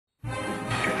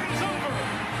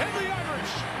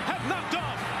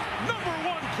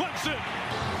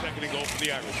go for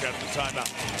the Irish out of the timeout.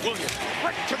 Williams,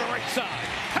 right to the right side,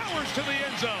 powers to the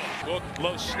end zone. Look,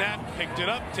 low snap, picked it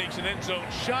up, takes an end zone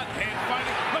shot, hand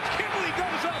fighting. McKinley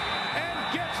goes up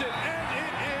and gets it, and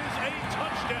it is a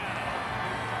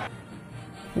touchdown.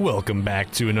 Welcome back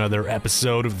to another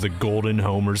episode of the Golden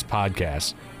Homers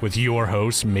podcast with your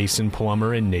hosts Mason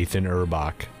Plummer and Nathan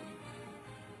Urbach.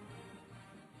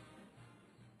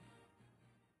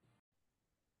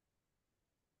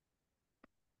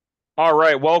 All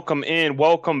right, welcome in,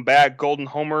 welcome back, Golden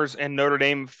Homers and Notre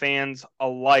Dame fans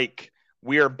alike.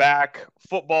 We are back.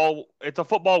 Football, it's a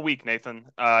football week, Nathan.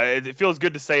 It feels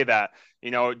good to say that.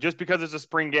 You know, just because it's a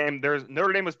spring game,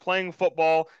 Notre Dame is playing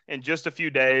football in just a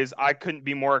few days. I couldn't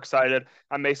be more excited.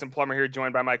 I'm Mason Plummer here,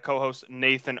 joined by my co-host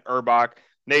Nathan Urbach.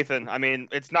 Nathan, I mean,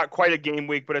 it's not quite a game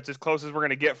week, but it's as close as we're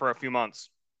going to get for a few months.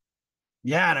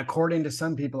 Yeah, and according to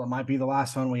some people, it might be the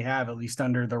last one we have, at least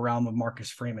under the realm of Marcus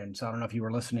Freeman. So I don't know if you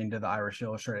were listening to the Irish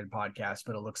Illustrated podcast,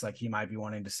 but it looks like he might be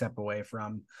wanting to step away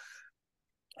from,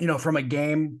 from a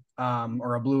game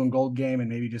or a blue and gold game and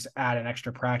maybe just add an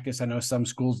extra practice. I know some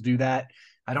schools do that.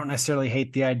 I don't necessarily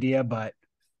hate the idea, but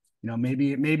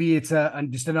maybe it's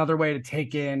just another way to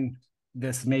take in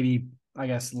this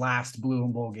last blue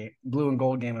and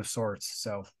gold game of sorts.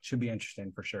 So should be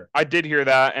interesting for sure. I did hear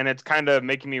that, and it's kind of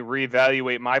making me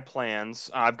reevaluate my plans.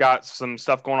 I've got some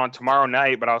stuff going on tomorrow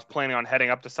night, but I was planning on heading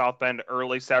up to South Bend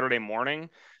early Saturday morning.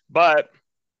 But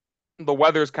the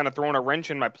weather's kind of throwing a wrench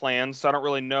in my plans, so I don't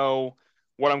really know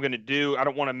what I'm going to do. I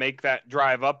don't want to make that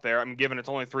drive up there. I'm given it's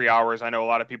only 3 hours. I know a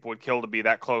lot of people would kill to be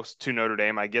that close to Notre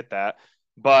Dame. I get that.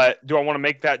 But do I want to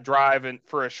make that drive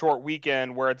for a short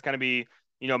weekend where it's going to be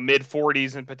mid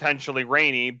 40s and potentially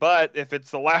rainy? But if it's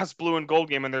the last blue and gold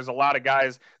game and there's a lot of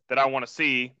guys that I want to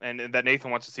see and that Nathan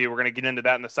wants to see, we're going to get into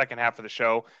that in the second half of the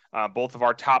show. Both of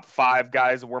our top 5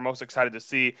 guys that we're most excited to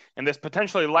see in this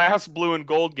potentially last blue and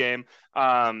gold game.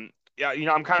 I'm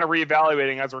kind of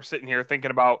reevaluating as we're sitting here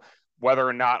thinking about whether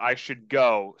or not I should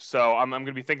go. So I'm going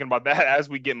to be thinking about that as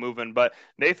we get moving. But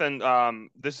Nathan,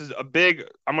 this is I'm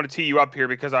going to tee you up here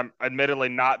because I'm admittedly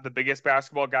not the biggest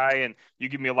basketball guy, and you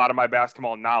give me a lot of my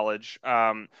basketball knowledge.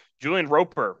 Julian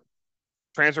Roper,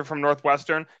 transfer from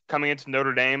Northwestern, coming into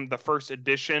Notre Dame, the first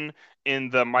edition in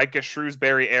the Micah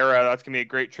Shrewsbury era. That's going to be a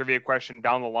great trivia question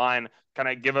down the line. Kind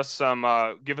of give us some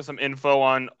info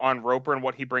on Roper and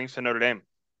what he brings to Notre Dame.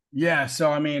 Yeah, so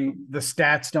I mean, the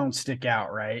stats don't stick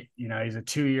out, right? He's a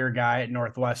 2-year guy at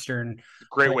Northwestern.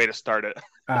 Great way to start it.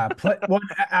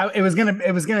 It was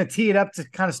gonna tee it up to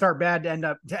kind of start bad to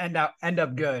end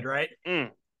up good, right?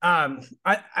 I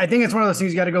think it's one of those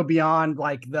things you got to go beyond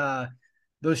like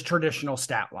those traditional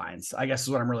stat lines, I guess is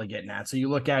what I'm really getting at. So you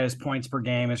look at his points per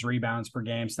game, his rebounds per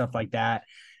game, stuff like that.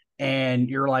 And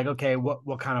you're like, okay,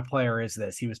 what kind of player is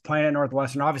this? He was playing at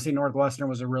Northwestern. Obviously, Northwestern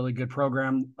was a really good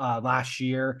program last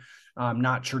year,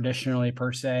 not traditionally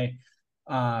per se.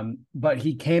 But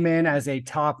he came in as a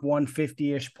top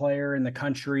 150-ish player in the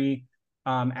country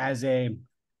as a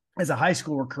high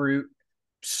school recruit,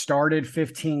 started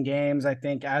 15 games, I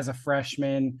think, as a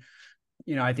freshman.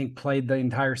 I think played the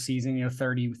entire season,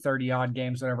 30 odd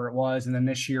games, whatever it was. And then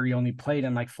this year he only played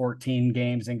in like 14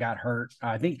 games and got hurt.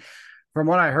 I think from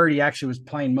what I heard, he actually was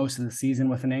playing most of the season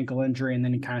with an ankle injury, and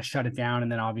then he kind of shut it down and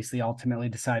then obviously ultimately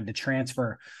decided to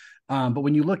transfer. But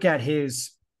when you look at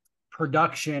his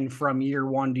production from year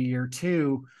 1 to year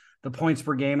 2, the points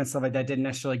per game and stuff like that didn't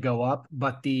necessarily go up,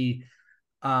 but the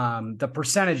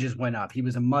percentages went up. He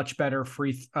was a much better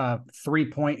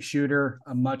three-point shooter,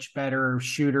 a much better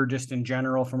shooter just in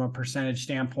general from a percentage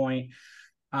standpoint,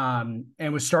 and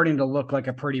was starting to look like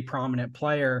a pretty prominent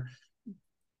player.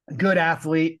 Good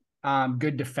athlete.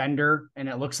 Good defender, and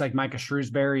it looks like Micah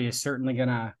Shrewsbury is certainly going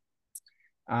to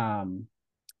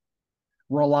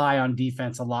rely on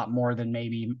defense a lot more than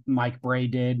maybe Mike Bray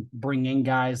did. Bring in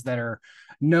guys that are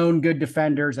known good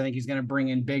defenders. I think he's going to bring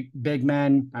in big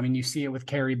men. I mean, you see it with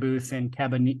Kerry Booth and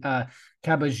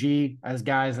Kabaji as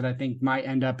guys that I think might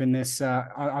end up in this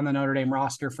on the Notre Dame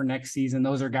roster for next season.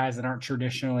 Those are guys that aren't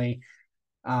traditionally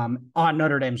on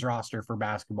Notre Dame's roster for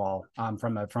basketball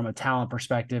from a talent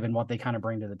perspective and what they kind of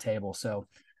bring to the table. So,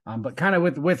 but kind of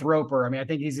with Roper, I mean, I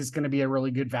think he's just going to be a really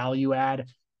good value add.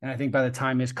 And I think by the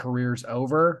time his career's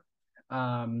over,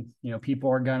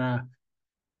 people are going to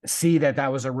see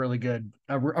that was a really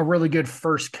good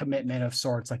first commitment of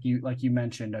sorts. Like you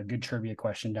mentioned, a good trivia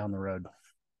question down the road.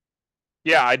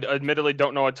 Yeah, I admittedly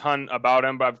don't know a ton about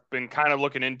him, but I've been kind of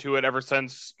looking into it ever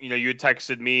since, you had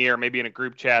texted me or maybe in a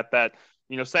group chat that,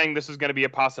 saying this is going to be a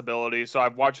possibility. So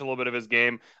I've watched a little bit of his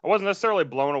game. I wasn't necessarily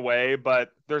blown away,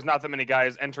 but there's not that many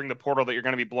guys entering the portal that you're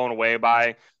going to be blown away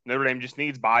by. Notre Dame just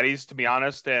needs bodies, to be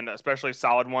honest, and especially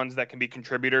solid ones that can be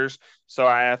contributors. So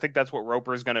I think that's what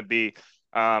Roper is going to be.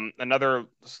 Another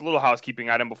little housekeeping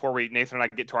item before Nathan and I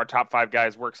get to our top 5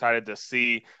 guys we're excited to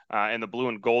see in the blue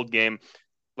and gold game.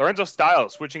 Lorenzo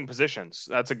Styles switching positions.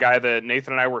 That's a guy that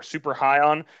Nathan and I were super high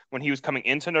on when he was coming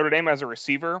into Notre Dame as a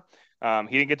receiver.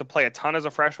 He didn't get to play a ton as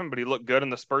a freshman, but he looked good in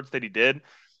the spurts that he did.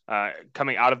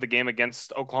 Coming out of the game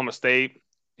against Oklahoma State,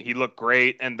 he looked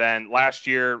great. And then last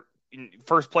year,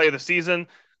 first play of the season,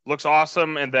 looks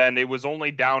awesome. And then it was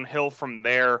only downhill from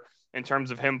there in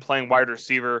terms of him playing wide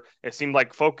receiver. It seemed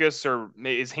like focus or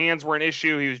his hands were an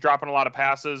issue. He was dropping a lot of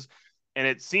passes. And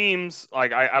it seems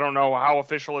like, I don't know how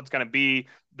official it's going to be,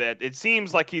 that it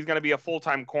seems like he's going to be a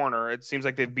full-time corner. It seems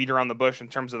like they've beat around the bush in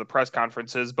terms of the press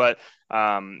conferences, but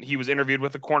he was interviewed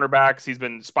with the cornerbacks. He's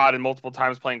been spotted multiple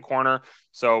times playing corner.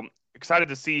 So excited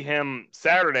to see him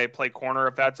Saturday play corner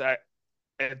if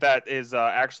that is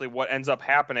actually what ends up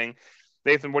happening.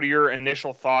 Nathan, what are your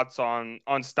initial thoughts on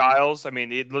Styles? I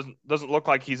mean, it doesn't look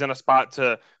like he's in a spot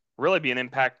to really be an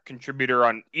impact contributor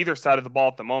on either side of the ball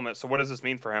at the moment. So what does this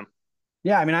mean for him?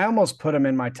 Yeah, I mean, I almost put him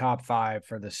in my top 5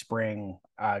 for the spring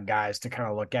guys to kind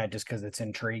of look at just because it's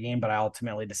intriguing, but I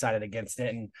ultimately decided against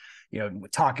it. And,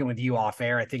 talking with you off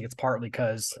air, I think it's partly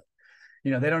because,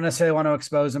 they don't necessarily want to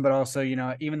expose him, but also,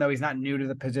 even though he's not new to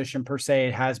the position per se,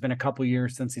 it has been a couple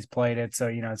years since he's played it. So,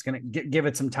 it's going to give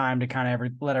it some time to kind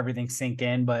of let everything sink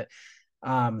in. But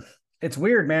it's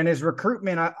weird, man. His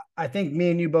recruitment, I think me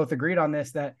and you both agreed on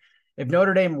this, that if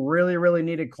Notre Dame really, really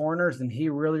needed corners and he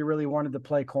really, really wanted to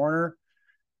play corner,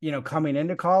 coming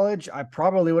into college, I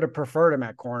probably would have preferred him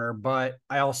at corner, but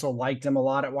I also liked him a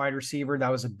lot at wide receiver. That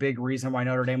was a big reason why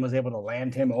Notre Dame was able to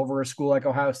land him over a school like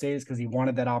Ohio State, is because he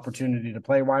wanted that opportunity to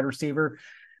play wide receiver.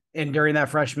 And during that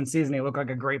freshman season, he looked like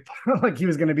like he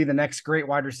was going to be the next great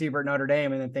wide receiver at Notre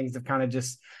Dame. And then things have kind of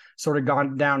just sort of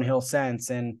gone downhill since.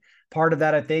 And part of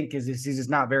that, I think, is he's just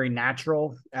not very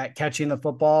natural at catching the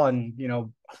football. And,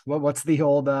 what's the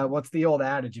old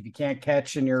adage? If you can't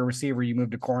catch and you're a receiver, you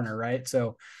move to corner, right?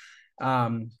 So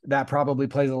that probably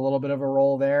plays a little bit of a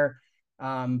role there.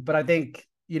 But I think,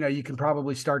 you can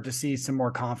probably start to see some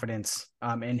more confidence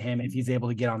in him if he's able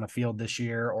to get on the field this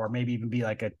year, or maybe even be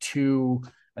like a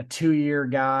two-year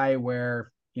guy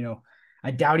where,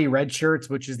 I doubt he redshirts,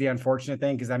 which is the unfortunate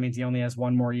thing, because that means he only has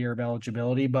one more year of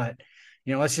eligibility. But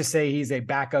let's just say he's a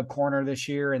backup corner this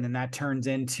year, and then that turns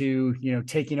into,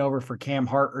 taking over for Cam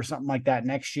Hart or something like that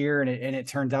next year. And it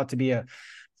turns out to be a,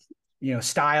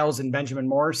 Styles and Benjamin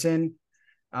Morrison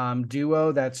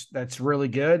duo that's really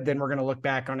good. Then we're going to look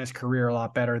back on his career a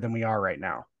lot better than we are right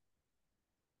now.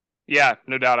 Yeah,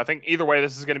 no doubt. I think either way,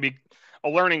 this is going to be a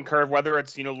learning curve, whether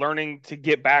it's, learning to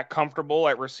get back comfortable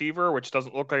at receiver, which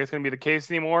doesn't look like it's going to be the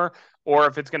case anymore, or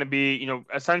if it's going to be,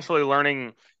 essentially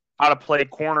learning how to play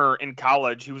corner in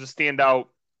college. He was a standout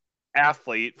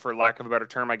athlete, for lack of a better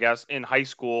term, I guess, in high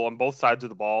school on both sides of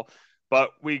the ball.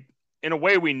 But in a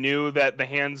way, we knew that the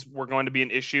hands were going to be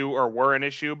an issue, or were an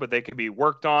issue, but they could be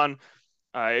worked on.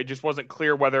 It just wasn't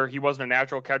clear whether he wasn't a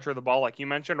natural catcher of the ball, like you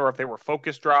mentioned, or if they were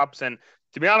focus drops. And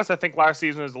to be honest, I think last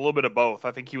season was a little bit of both.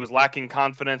 I think he was lacking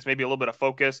confidence, maybe a little bit of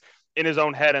focus in his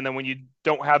own head. And then when you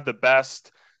don't have the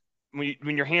best,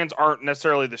 when your hands aren't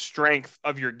necessarily the strength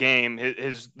of your game,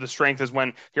 the strength is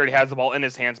when he already has the ball in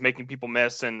his hands, making people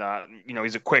miss. And,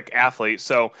 he's a quick athlete.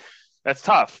 So that's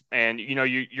tough. And,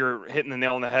 you're hitting the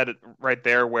nail on the head right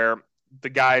there, where the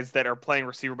guys that are playing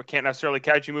receiver but can't necessarily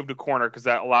catch, you move to corner, because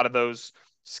that a lot of those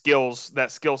skills,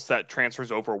 that skill set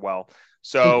transfers over well.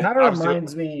 So he kind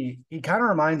of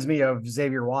reminds me of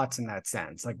Xavier Watts in that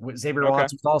sense. Like Xavier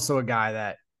Watts was also a guy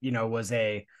that, was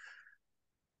a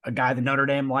guy that Notre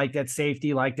Dame liked at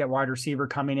safety, liked at wide receiver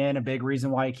coming in. A big reason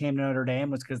why he came to Notre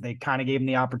Dame was because they kind of gave him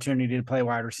the opportunity to play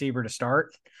wide receiver to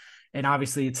start. And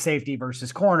obviously it's safety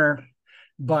versus corner.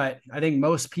 But I think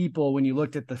most people, when you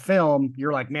looked at the film,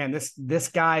 you're like, man, this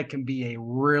guy can be a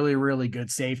really, really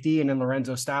good safety. And in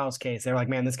Lorenzo Styles' case, they're like,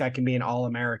 man, this guy can be an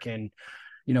All-American,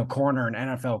 corner, an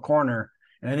NFL corner.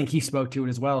 And I think he spoke to it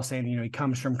as well, saying, he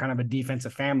comes from kind of a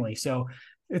defensive family. So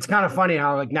it's kind of funny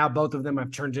how, like, now both of them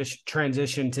have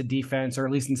transitioned to defense, or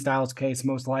at least in Styles' case,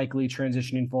 most likely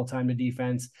transitioning full-time to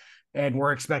defense. And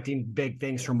we're expecting big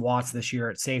things from Watts this year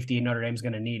at safety, and Notre Dame's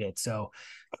going to need it. So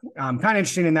kind of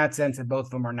interesting in that sense that both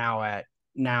of them are now at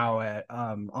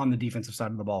on the defensive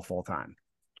side of the ball full time.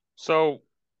 So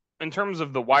in terms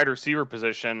of the wide receiver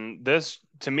position, this,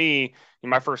 to me,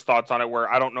 my first thoughts on it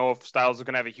were, I don't know if Styles is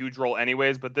going to have a huge role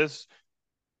anyways, but this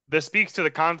this speaks to the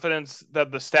confidence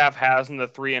that the staff has in the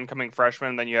 3 incoming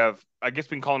freshmen. Then you have, I guess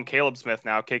we can call him Caleb Smith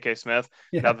now, KK Smith,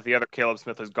 now that the other Caleb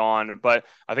Smith is gone. But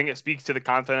I think it speaks to the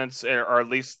confidence, or at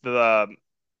least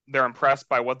they're impressed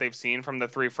by what they've seen from the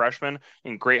 3 freshmen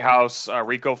in Greathouse,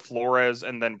 Rico Flores,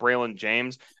 and then Braylon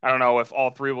James. I don't know if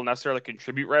all 3 will necessarily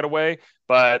contribute right away,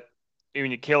 but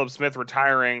even Caleb Smith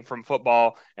retiring from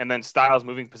football and then Styles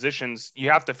moving positions, you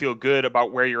have to feel good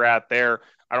about where you're at there.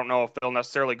 I don't know if they'll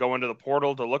necessarily go into the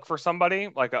portal to look for somebody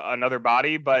like another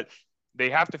body, but they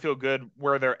have to feel good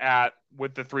where they're at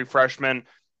with the 3 freshmen.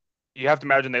 You have to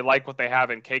imagine they like what they have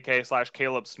in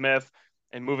KK/Caleb Smith,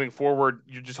 and moving forward,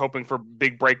 you're just hoping for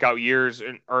big breakout years,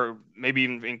 or maybe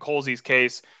even in Colsey's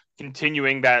case,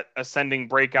 continuing that ascending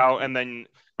breakout. And then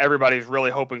everybody's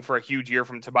really hoping for a huge year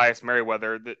from Tobias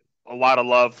Merriweather. A lot of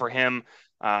love for him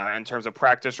in terms of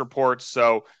practice reports.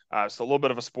 So a little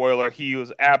bit of a spoiler. He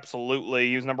was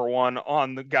number 1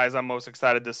 on the guys I'm most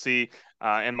excited to see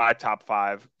in my top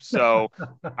 5. So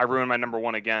I ruined my number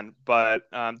 1 again. But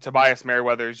Tobias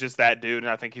Merriweather is just that dude, and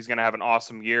I think he's going to have an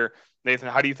awesome year. Nathan,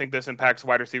 how do you think this impacts the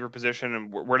wide receiver position,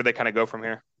 and where do they kind of go from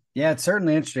here? Yeah, it's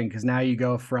certainly interesting because now you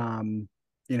go from,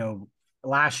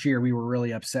 last year we were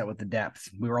really upset with the depth.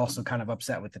 We were also kind of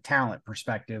upset with the talent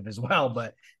perspective as well.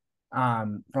 But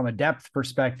from a depth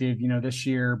perspective, this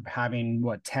year having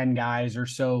 10 guys or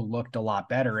so looked a lot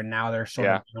better, and now they're sort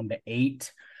of down to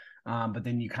 8. But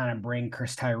then you kind of bring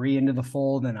Chris Tyree into the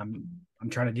fold, and I'm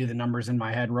trying to do the numbers in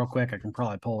my head real quick. I can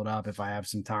probably pull it up if I have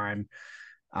some time.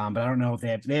 But I don't know if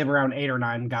they have around 8 or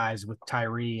 9 guys with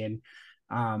Tyree,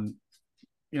 and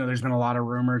there's been a lot of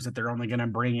rumors that they're only going to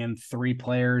bring in 3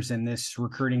 players in this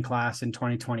recruiting class in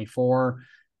 2024.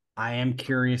 I am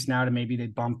curious now to maybe they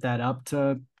bump that up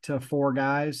to 4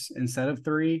 guys instead of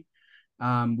 3,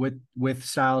 with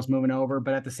Styles moving over.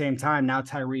 But at the same time, now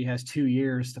Tyree has 2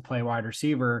 years to play wide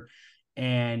receiver.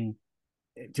 And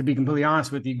to be completely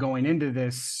honest with you, going into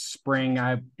this spring,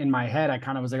 in my head, I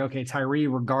kind of was like, okay, Tyree,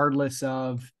 regardless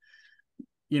of,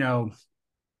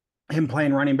 him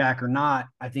playing running back or not,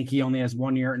 I think he only has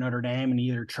 1 year at Notre Dame, and he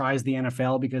either tries the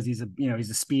NFL because he's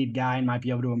a speed guy and might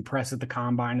be able to impress at the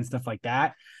combine and stuff like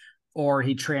that, or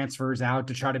he transfers out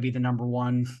to try to be the number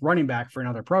 1 running back for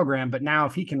another program. But now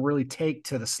if he can really take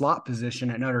to the slot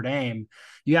position at Notre Dame,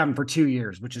 you have him for 2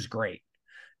 years, which is great.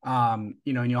 And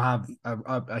you'll have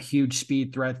a huge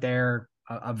speed threat there,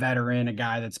 a veteran, a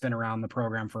guy that's been around the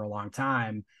program for a long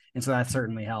time. And so that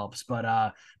certainly helps. But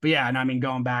yeah, and I mean,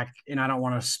 going back, and I don't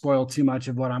want to spoil too much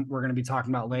of what we're going to be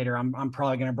talking about later. I'm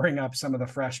probably going to bring up some of the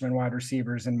freshman wide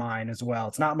receivers in mine as well.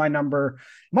 It's not my number,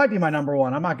 might be my number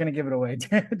 1. I'm not going to give it away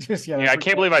just yet. Yeah, I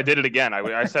can't believe I did it again.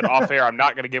 I said off air, I'm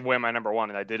not going to give away my number 1,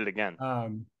 and I did it again.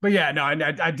 But yeah, no,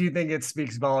 I do think it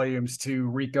speaks volumes to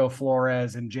Rico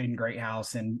Flores and Jaden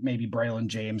Greathouse, and maybe Braylon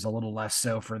James a little less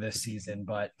so for this season.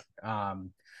 But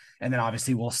and then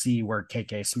obviously we'll see where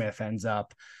KK Smith ends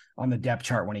up on the depth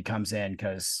chart when he comes in,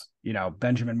 because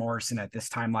Benjamin Morrison at this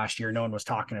time last year, no one was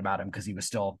talking about him because he was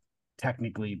still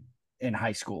technically in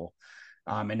high school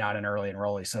and not an early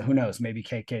enrollee. So who knows, maybe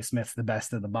KK Smith's the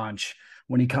best of the bunch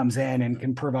when he comes in and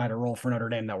can provide a role for Notre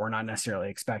Dame that we're not necessarily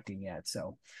expecting yet.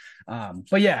 So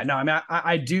but yeah, no, I mean,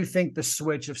 I do think the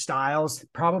switch of Styles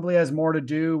probably has more to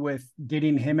do with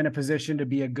getting him in a position to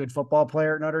be a good football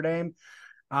player at Notre Dame.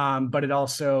 But it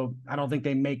also, I don't think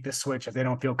they make the switch if they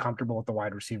don't feel comfortable with the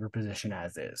wide receiver position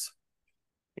as is.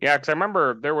 Yeah, because I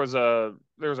remember there was a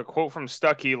quote from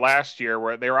Stuckey last year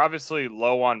where they were obviously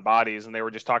low on bodies, and they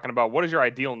were just talking about what is your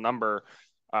ideal number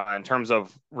in terms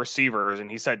of receivers, and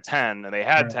he said 10, and they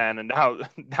had 10, and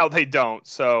now they don't.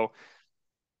 So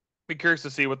be curious to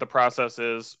see what the process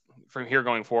is from here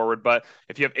going forward. But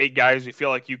if you have 8 guys you feel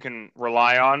like you can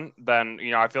rely on, then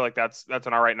I feel like that's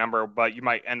an all right number, but you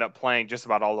might end up playing just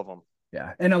about all of them.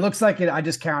 Yeah. And it looks like I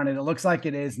just counted, it looks like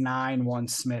it is 9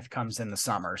 once Smith comes in the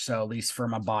summer. So at least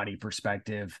from a body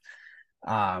perspective,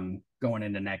 going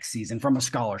into next season, from a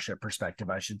scholarship perspective,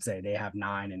 I should say, they have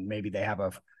 9, and maybe they have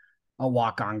a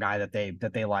walk-on guy that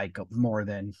they like more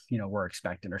than we're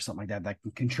expecting, or something like that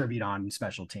can contribute on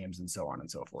special teams and so on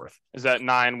and so forth. Is that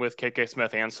 9 with KK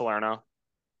Smith and Salerno?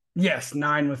 Yes,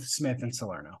 9 with Smith and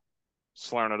Salerno.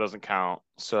 Salerno doesn't count,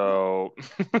 so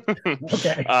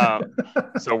okay.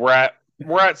 So we're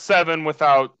at 7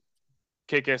 without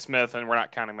KK Smith, and we're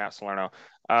not counting Matt Salerno.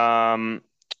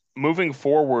 Moving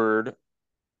forward,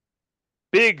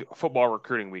 big football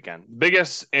recruiting weekend,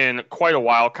 biggest in quite a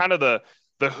while. Kind of the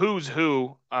who's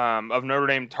who of Notre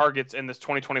Dame targets in this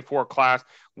 2024 class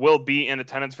will be in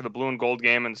attendance for the blue and gold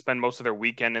game and spend most of their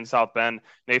weekend in South Bend.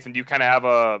 Nathan, do you kind of have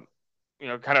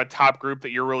a top group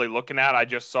that you're really looking at? I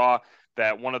just saw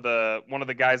that one of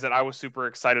the guys that I was super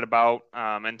excited about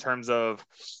in terms of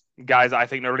guys I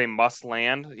think Notre Dame must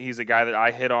land. He's a guy that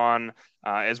I hit on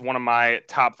as one of my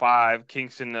top 5.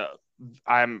 Kingston.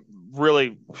 I'm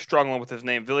really struggling with his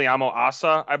name, Viliamo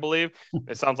Asa, I believe.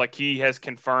 It sounds like he has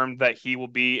confirmed that he will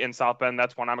be in South Bend.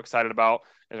 That's one I'm excited about.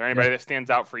 Is there anybody that stands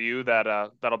out for you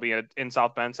that that'll be in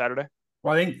South Bend Saturday?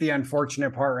 Well, I think the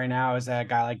unfortunate part right now is that a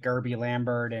guy like Gerby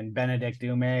Lambert and Benedict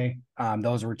Ume,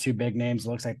 those were 2 big names. It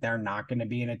looks like they're not going to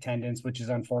be in attendance, which is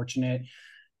unfortunate.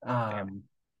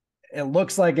 It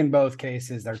looks like in both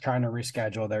cases they're trying to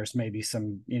reschedule. There's maybe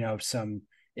some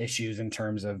issues in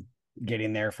terms of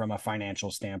getting there from a financial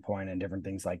standpoint and different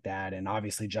things like that. And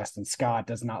obviously Justin Scott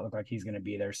does not look like he's going to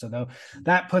be there. So though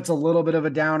that puts a little bit of a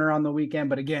downer on the weekend,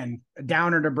 but again, a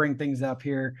downer to bring things up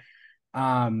here.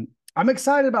 I'm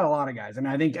excited about a lot of guys. I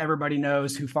mean, I think everybody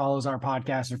knows who follows our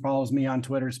podcast or follows me on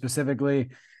Twitter specifically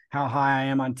how high I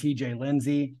am on TJ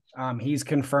Lindsey. He's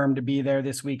confirmed to be there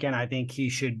this weekend. I think he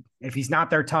should, if he's not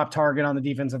their top target on the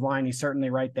defensive line, he's certainly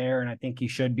right there. And I think he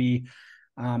should be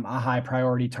a high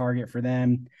priority target for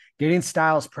them. Getting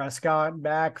Styles Prescott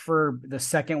back for the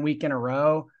second week in a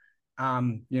row. I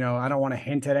don't want to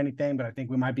hint at anything, but I think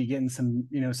we might be getting some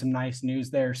nice news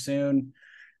there soon.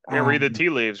 Read the tea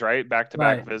leaves, right?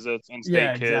 Back-to-back visits,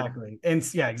 in-state kid. Exactly.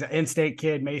 In-state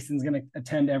kid. Mason's going to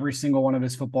attend every single one of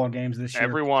his football games this year.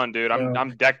 Everyone, dude. So,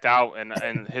 I'm decked out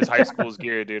in his high school's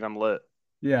gear, dude. I'm lit.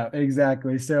 Yeah,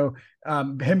 exactly. So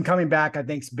him coming back, I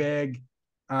think, is big.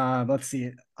 Let's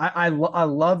see. I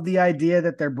love the idea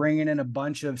that they're bringing in a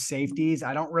bunch of safeties.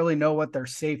 I don't really know what their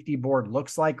safety board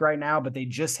looks like right now, but they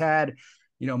just had,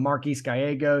 Marquise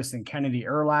Gallegos and Kennedy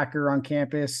Urlacher on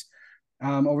campus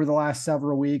over the last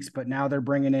several weeks, but now they're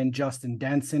bringing in Justin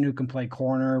Denson, who can play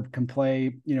corner, can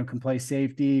play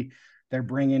safety. They're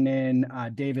bringing in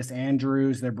Davis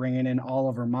Andrews. They're bringing in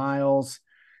Oliver Miles,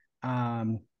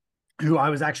 who I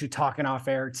was actually talking off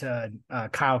air to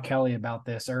Kyle Kelly about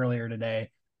this earlier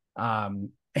today.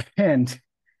 And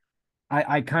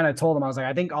I kind of told him, I was like,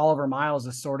 I think Oliver Miles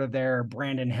is sort of their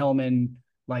Brandon Hillman,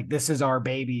 like, this is our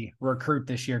baby recruit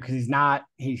this year. Cause he's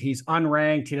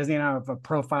unranked. He doesn't even have a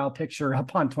profile picture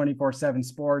up on 24/7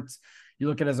 Sports. You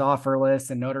look at his offer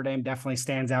list, and Notre Dame definitely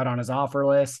stands out on his offer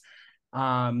list.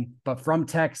 But from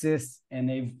Texas, and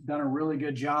they've done a really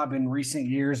good job in recent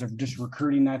years of just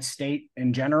recruiting that state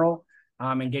in general.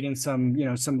 And getting some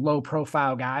low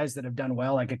profile guys that have done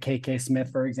well, like a KK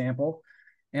Smith, for example.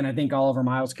 And I think Oliver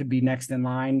Miles could be next in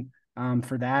line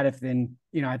for that. I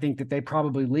think that they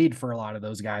probably lead for a lot of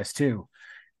those guys too.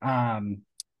 Who else?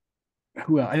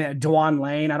 DeJuan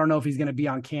Lane. I don't know if he's going to be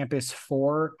on campus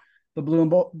for the blue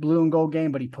and gold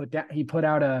game, but he put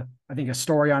out a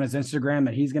story on his Instagram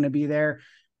that he's going to be there.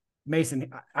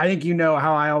 Mason, I think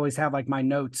how I always have like my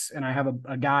notes, and I have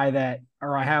a guy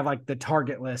I have like the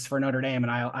target list for Notre Dame,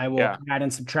 and I will add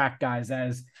and subtract guys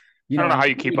as I don't know how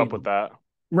you keep up with that.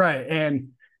 Right. And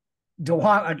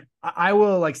DeJuan, I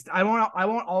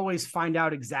won't always find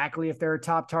out exactly if they're a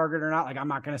top target or not. Like, I'm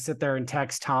not going to sit there and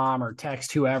text Tom or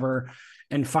text whoever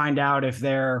and find out if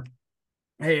they're,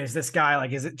 hey, is this guy,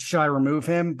 should I remove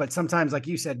him? But sometimes, like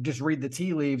you said, just read the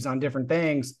tea leaves on different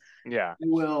things. Yeah.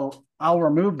 I'll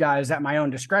remove guys at my own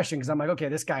discretion, because I'm like, okay,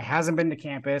 this guy hasn't been to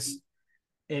campus.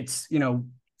 It's,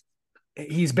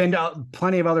 he's been to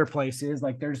plenty of other places.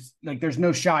 There's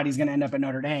no shot he's going to end up at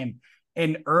Notre Dame.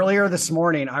 And earlier this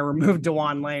morning, I removed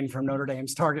DeJuan Lane from Notre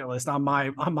Dame's target list on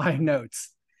my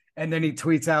notes. And then he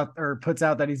tweets out or puts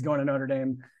out that he's going to Notre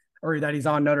Dame, or that he's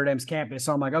on Notre Dame's campus.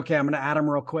 So I'm like, okay, I'm going to add him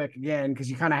real quick again, because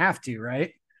you kind of have to,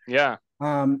 right? Yeah.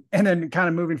 And then kind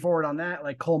of moving forward on that,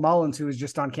 like Cole Mullins, who was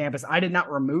just on campus, I did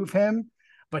not remove him,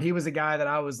 but he was a guy that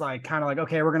I was like, kind of like,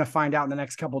 okay, we're going to find out in the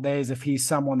next couple of days if he's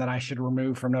someone that I should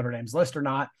remove from Notre Dame's list or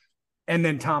not. And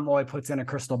then Tom Loy puts in a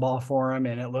crystal ball for him,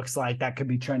 and it looks like that could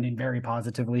be trending very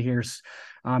positively here.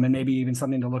 And maybe even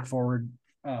something to look forward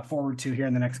to here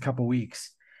in the next couple of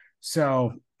weeks.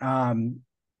 So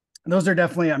those are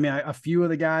definitely, a few of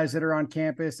the guys that are on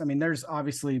campus. There's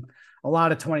obviously a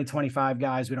lot of 2025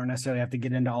 guys. We don't necessarily have to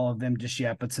get into all of them just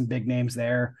yet, but some big names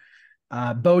there.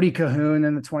 Bodie Cahoon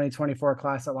in the 2024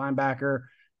 class at linebacker,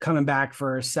 coming back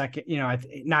for a second,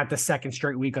 not the second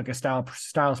straight week like a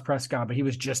Styles Prescott, but he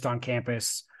was just on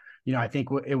campus. I think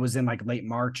it was in like late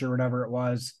March or whatever it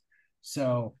was.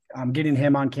 So I'm getting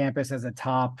him on campus as a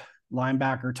top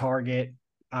linebacker target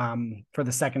for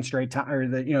the second straight time, or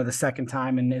the second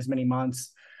time in as many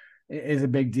months is a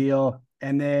big deal.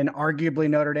 And then arguably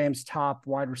Notre Dame's top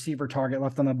wide receiver target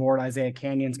left on the board, Isaiah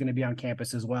Canyon's going to be on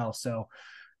campus as well. So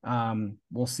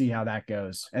we'll see how that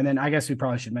goes. And then I guess we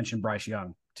probably should mention Bryce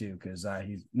Young too, because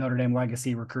he's Notre Dame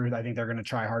legacy recruit. I think they're going to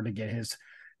try hard to get his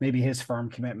maybe his firm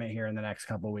commitment here in the next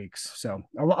couple of weeks. So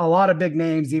a lot of big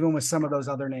names, even with some of those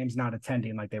other names not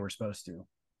attending like they were supposed to.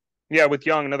 Yeah, with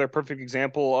Young, another perfect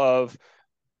example of,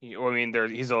 I mean,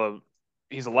 he's a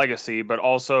legacy, but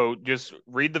also just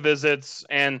read the visits.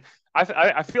 And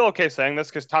I feel okay saying this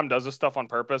because Tom does this stuff on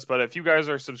purpose. But if you guys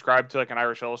are subscribed to like an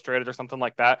Irish Illustrated or something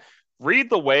like that, read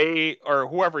the way, or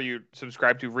whoever you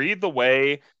subscribe to, read the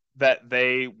way that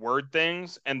they word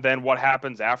things and then what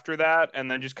happens after that,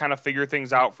 and then just kind of figure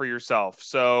things out for yourself.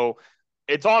 So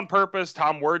it's on purpose.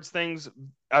 Tom words things.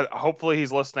 Hopefully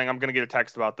he's listening. I'm going to get a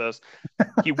text about this.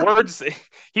 He words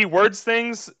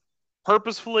things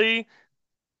purposefully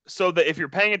so that if you're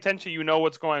paying attention, you know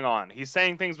what's going on. He's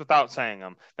saying things without saying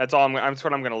them. That's all. That's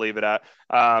what I'm going to leave it at.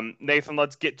 Nathan,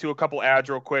 let's get to a couple ads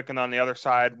real quick, and on the other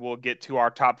side, we'll get to our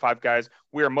top 5 guys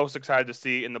we are most excited to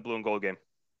see in the blue and gold game.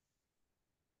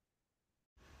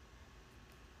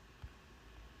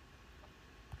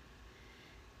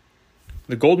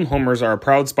 The Golden Homers are a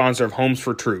proud sponsor of Homes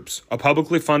for Troops, a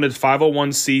publicly funded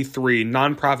 501c3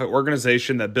 nonprofit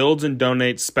organization that builds and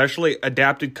donates specially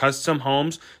adapted custom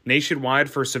homes nationwide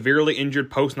for severely injured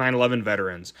post 9/11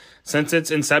 veterans. Since its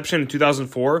inception in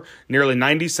 2004, nearly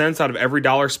 90 cents out of every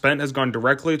dollar spent has gone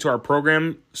directly to our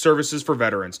program services for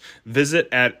veterans. Visit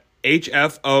at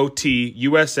hfotusa.org.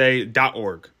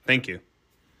 Thank you.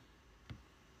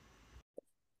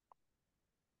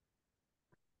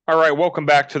 All right, welcome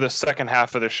back to the second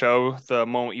half of the show, the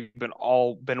moment you've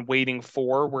been waiting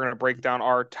for. We're going to break down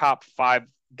our top 5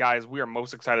 guys we are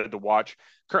most excited to watch,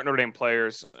 current Notre Dame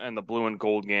players in the blue and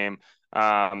gold game.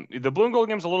 The blue and gold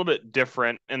game is a little bit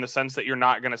different in the sense that you're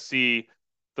not going to see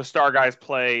the star guys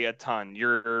play a ton.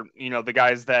 You're, the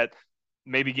guys that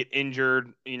maybe get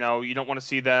injured, you don't want to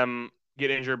see them get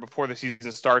injured before the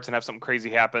season starts and have something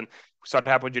crazy happen. We saw it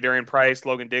happen with Jadarian Price.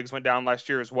 Logan Diggs went down last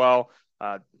year as well.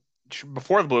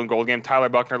 Before the blue and gold game, Tyler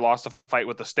Buchner lost a fight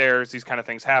with the stairs. These kind of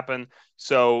things happen.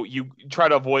 So you try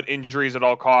to avoid injuries at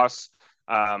all costs.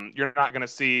 You're not going to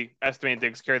see Estime and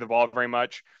Diggs carry the ball very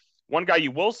much. One guy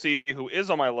you will see who is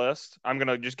on my list, I'm going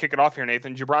to just kick it off here,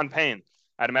 Nathan, Gi'Bran Payne.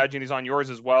 I'd imagine he's on yours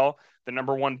as well. The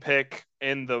number 1 pick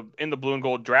in the blue and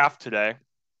gold draft today.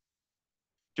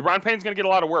 Gi'Bran Payne's going to get a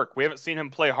lot of work. We haven't seen him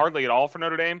play hardly at all for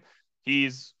Notre Dame.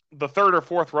 He's the 3rd or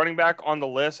 4th running back on the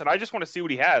list, and I just want to see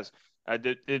what he has.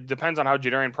 It depends on how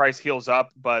Jadarian Price heals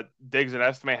up, but Diggs and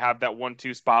Estime have that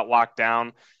 1-2 spot locked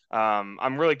down.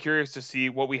 I'm really curious to see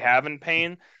what we have in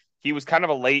Payne. He was kind of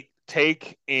a late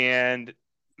take and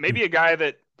maybe a guy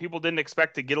that people didn't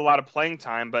expect to get a lot of playing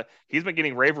time, but he's been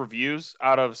getting rave reviews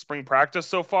out of spring practice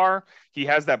so far. He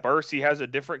has that burst. He has a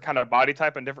different kind of body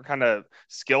type and different kind of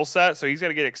skill set. So he's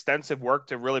going to get extensive work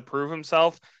to really prove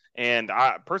himself. And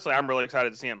I'm really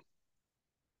excited to see him.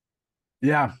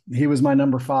 Yeah, he was my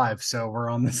number 5, so we're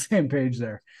on the same page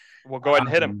there. We'll go ahead and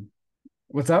hit him.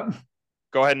 What's up?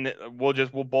 Go ahead and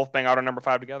we'll both bang out our number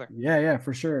 5 together. Yeah,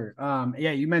 for sure.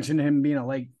 You mentioned him being a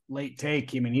late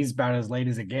take. I mean, he's about as late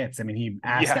as it gets. I mean, he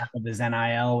asked out of his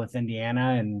NIL with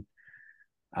Indiana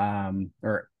and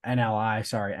or NLI,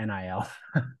 sorry, NIL.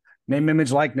 Name,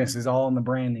 image, likeness is all in the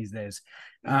brain these days.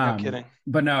 No kidding.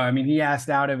 But no, I mean, he asked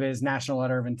out of his national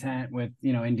letter of intent with,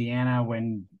 Indiana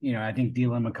when, I think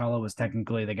Dylan McCullough was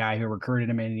technically the guy who recruited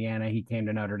him in Indiana. He came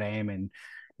to Notre Dame and,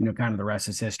 kind of the rest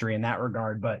is history in that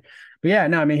regard. But yeah,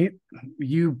 no, I mean,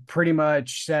 you pretty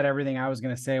much said everything I was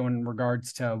going to say in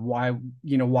regards to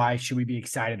why should we be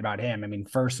excited about him? I mean,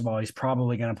 first of all, he's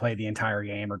probably going to play the entire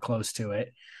game or close to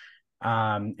it.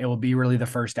 It will be really the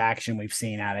first action we've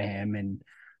seen out of him. And,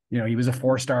 he was a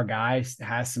 4-star guy,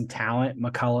 has some talent.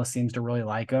 McCullough seems to really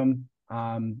like him.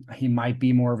 He might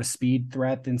be more of a speed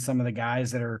threat than some of the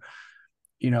guys that are,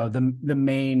 the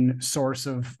main source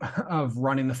of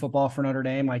running the football for Notre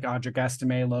Dame, like Audric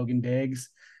Estime, Logan Diggs.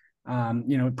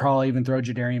 Probably even throw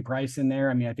Jadarian Price in there.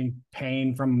 I mean, I think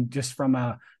Payne from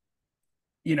a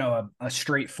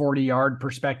straight 40-yard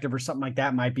perspective or something like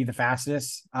that might be the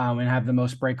fastest and have the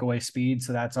most breakaway speed.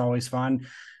 So that's always fun.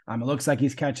 It looks like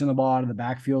he's catching the ball out of the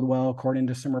backfield well, according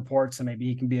to some reports. So maybe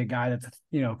he can be a guy that's,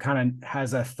 kind of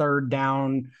has a 3rd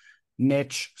down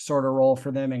niche sort of role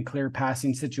for them in clear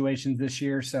passing situations this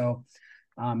year. So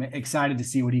excited to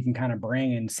see what he can kind of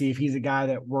bring and see if he's a guy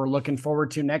that we're looking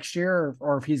forward to next year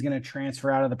or if he's going to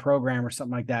transfer out of the program or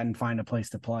something like that and find a place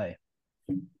to play.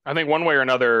 I think one way or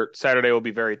another, Saturday will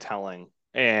be very telling.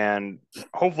 And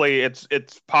hopefully it's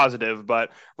positive,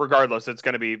 but regardless, it's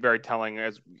going to be very telling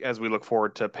as we look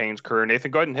forward to Payne's career.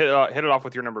 Nathan, go ahead and hit it off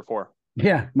with your number 4.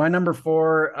 Yeah, my number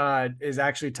 4 is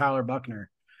actually Tyler Buchner.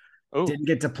 Ooh. Didn't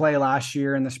get to play last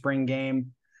year in the spring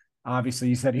game. Obviously,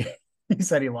 you said he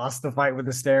said he lost the fight with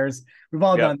the stairs. We've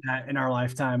all Yep. done that in our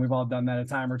lifetime. We've all done that a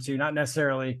time or two, not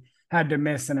necessarily had to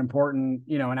miss an important,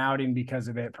 an outing because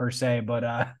of it per se,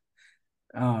 but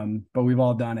we've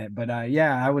all done it. But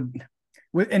yeah, I would,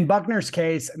 in Buckner's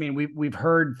case, I mean, we've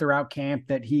heard throughout camp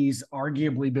that he's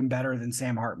arguably been better than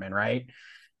Sam Hartman, right?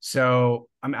 So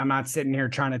I'm not sitting here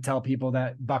trying to tell people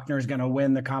that Buckner's going to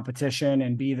win the competition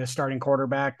and be the starting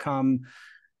quarterback come,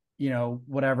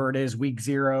 whatever it is, week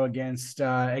 0 against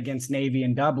Navy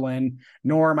in Dublin,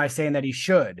 nor am I saying that he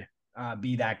should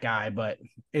be that guy, but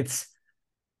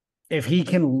if he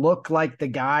can look like the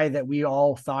guy that we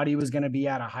all thought he was going to be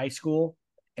out of high school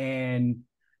and,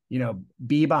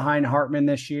 be behind Hartman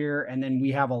this year. And then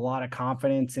we have a lot of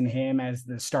confidence in him as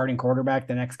the starting quarterback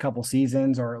the next couple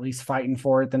seasons, or at least fighting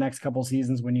for it the next couple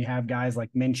seasons when you have guys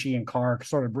like Minchie and Clark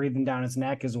sort of breathing down his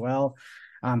neck as well.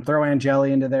 Throw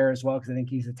Angeli into there as well, because I think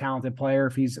he's a talented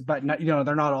player. But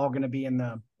they're not all going to be in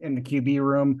the QB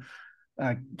room,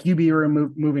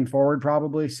 moving forward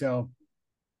probably. So,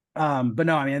 but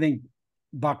no, I mean, I think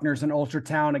Buckner's an ultra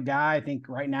talented guy. I think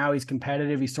right now he's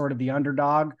competitive. He's sort of the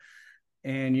underdog,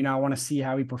 and I want to see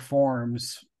how he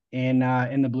performs in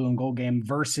the blue and gold game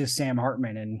versus Sam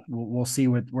Hartman, and we'll see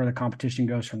where the competition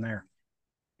goes from there.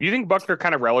 Do you think Buckner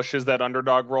kind of relishes that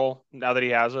underdog role now that he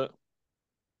has it?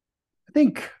 I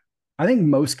think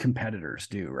most competitors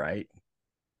do, right?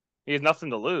 He has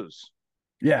nothing to lose.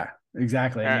 Yeah,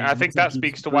 exactly. I think that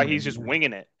speaks to why he's just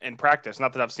winging it in practice.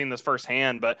 Not that I've seen this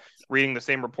firsthand, but reading the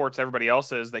same reports everybody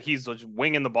else is, that he's just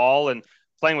winging the ball and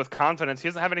playing with confidence. He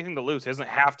doesn't have anything to lose. He doesn't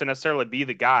have to necessarily be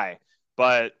the guy.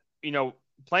 But,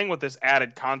 playing with this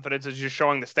added confidence is just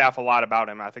showing the staff a lot about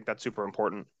him. I think that's super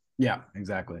important. Yeah,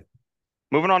 exactly.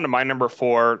 Moving on to my number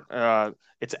 4,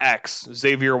 it's X,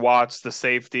 Xavier Watts, the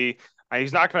safety.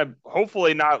 He's not going to,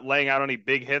 hopefully not laying out any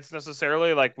big hits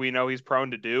necessarily like we know he's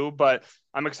prone to do, but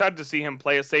I'm excited to see him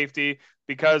play a safety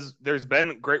because there's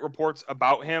been great reports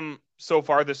about him so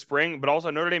far this spring, but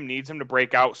also Notre Dame needs him to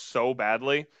break out so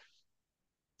badly.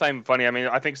 It's not even funny. I mean,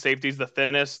 I think safety is the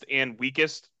thinnest and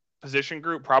weakest position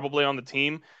group probably on the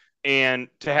team, and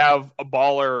to have a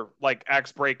baller like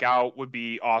X break out would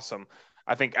be awesome.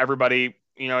 I think everybody,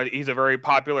 he's a very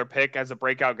popular pick as a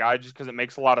breakout guy just because it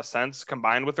makes a lot of sense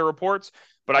combined with the reports,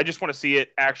 but I just want to see it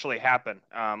actually happen.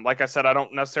 Like I said, I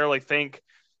don't necessarily think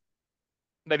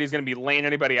that he's going to be laying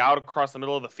anybody out across the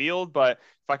middle of the field, but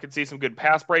if I could see some good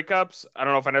pass breakups, I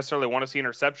don't know if I necessarily want to see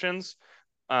interceptions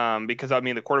because,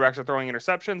 the quarterbacks are throwing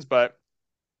interceptions, but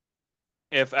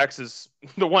if X is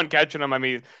the one catching them,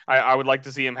 I would like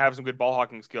to see him have some good ball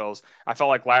hawking skills. I felt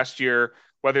like last year,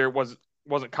 whether it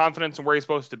wasn't confidence in where he's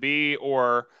supposed to be,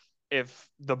 or if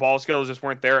the ball skills just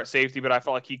weren't there at safety, but I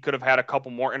felt like he could have had a couple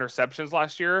more interceptions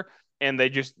last year and they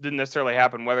just didn't necessarily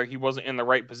happen, whether he wasn't in the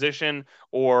right position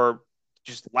or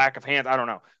just lack of hands. I don't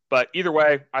know. But either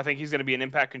way, I think he's going to be an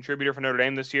impact contributor for Notre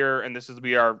Dame this year. And this will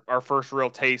be our first real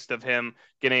taste of him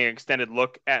getting an extended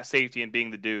look at safety and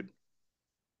being the dude.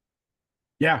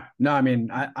 Yeah, no, I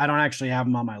don't actually have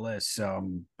him on my list. So,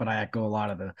 but I echo a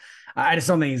lot of I just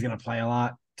don't think he's going to play a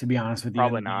lot, to be honest with you.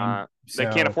 Probably not. So,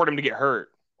 they can't afford him to get hurt.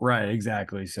 Right.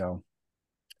 Exactly. So,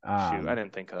 shoot, I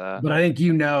didn't think of that. But I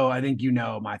think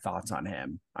my thoughts on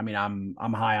him.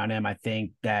 I'm high on him. I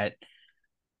think that,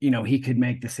 he could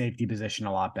make the safety position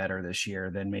a lot better this year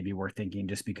than maybe we're thinking,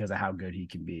 just because of how good he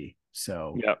can be.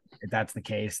 So, if that's the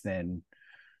case, then,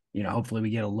 hopefully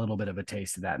we get a little bit of a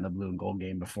taste of that in the blue and gold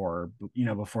game before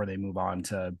they move on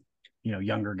to,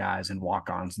 younger guys and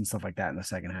walk-ons and stuff like that in the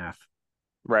second half.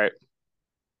 Right.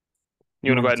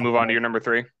 You want to go ahead and move on to your number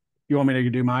 3? You want me to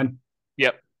do mine?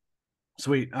 Yep.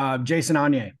 Sweet. Jason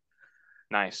Onye.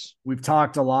 Nice. We've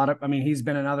talked a lot he's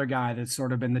been another guy that's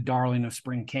sort of been the darling of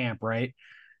spring camp, right?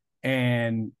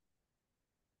 And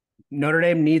Notre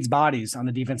Dame needs bodies on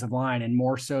the defensive line, and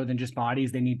more so than just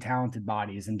bodies, they need talented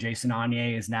bodies. And Jason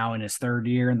Onye is now in his 3rd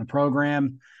year in the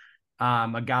program.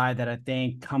 A guy that I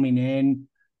think coming in,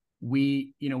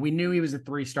 we knew he was a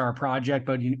 3-star project,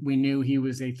 but we knew he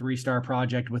was a 3-star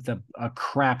project with a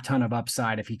crap ton of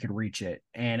upside if he could reach it.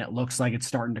 And it looks like it's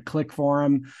starting to click for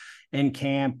him in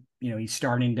camp. He's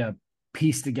starting to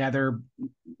piece together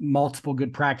multiple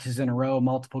good practices in a row,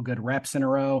 multiple good reps in a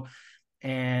row,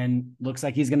 and looks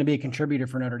like he's going to be a contributor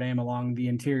for Notre Dame along the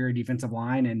interior defensive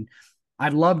line. And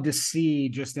I'd love to see,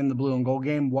 just in the blue and gold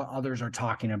game, what others are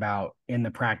talking about in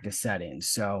the practice settings.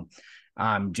 So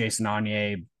Jason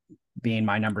Onye being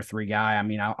my number 3 guy.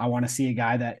 I want to see a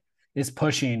guy that is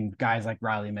pushing guys like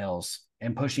Riley Mills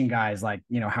and pushing guys like,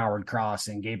 Howard Cross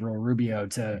and Gabriel Rubio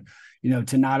to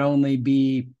not only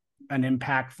be an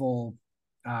impactful,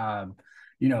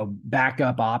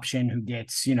 backup option who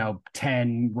gets,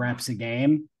 10 reps a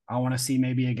game, I want to see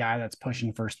maybe a guy that's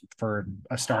pushing for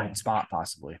a starting spot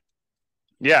possibly.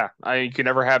 Yeah, you can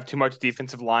never have too much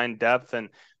defensive line depth. And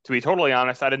to be totally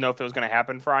honest, I didn't know if it was going to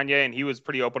happen for Anya, and he was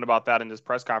pretty open about that in his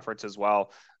press conference as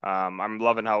well. I'm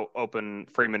loving how open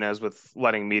Freeman is with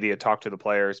letting media talk to the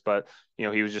players, but he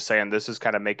was just saying this is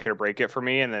kind of make it or break it for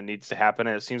me, and it needs to happen,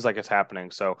 and it seems like it's happening.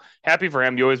 So happy for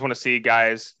him. You always want to see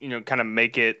guys, kind of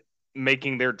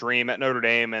making their dream at Notre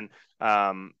Dame,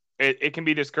 and it can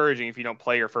be discouraging if you don't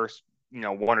play your first 1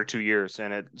 or 2 years,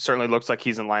 and it certainly looks like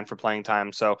he's in line for playing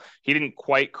time. So he didn't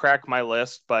quite crack my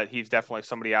list, but he's definitely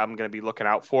somebody I'm going to be looking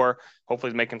out for.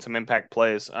 Hopefully he's making some impact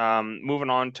plays. Moving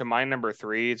on to my number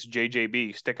 3, it's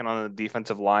JJB, sticking on the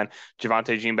defensive line,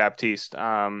 Javontae Jean-Baptiste.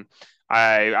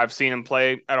 I've seen him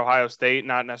play at Ohio State,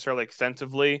 not necessarily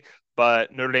extensively,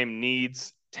 but Notre Dame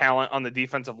needs talent on the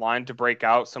defensive line to break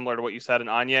out, similar to what you said in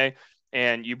Anya.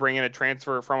 And you bring in a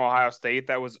transfer from Ohio State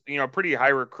that was, a pretty high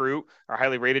recruit or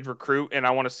highly rated recruit, and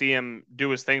I want to see him do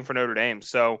his thing for Notre Dame.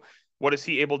 So what is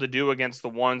he able to do against the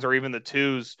ones or even the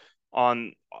twos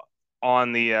on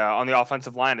the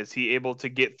offensive line? Is he able to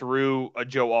get through a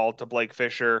Joe Alt, to Blake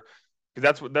Fisher?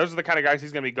 Because those are the kind of guys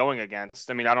he's going to be going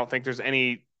against. I mean, I don't think there's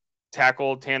any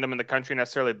tackle tandem in the country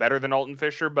necessarily better than Alton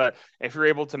Fisher, but if you're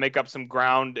able to make up some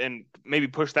ground and maybe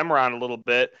push them around a little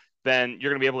bit, then you're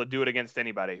going to be able to do it against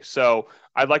anybody. So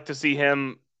I'd like to see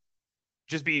him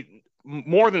just be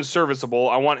more than serviceable.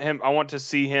 I want to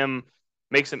see him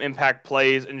make some impact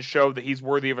plays and show that he's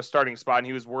worthy of a starting spot and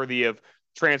he was worthy of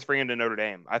transferring into Notre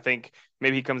Dame. I think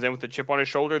maybe he comes in with a chip on his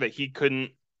shoulder that he couldn't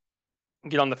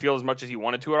get on the field as much as he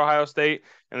wanted to at Ohio State.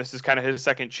 And this is kind of his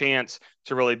second chance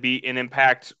to really be an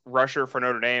impact rusher for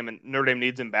Notre Dame, and Notre Dame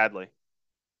needs him badly.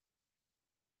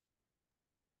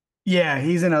 Yeah,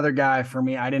 he's another guy for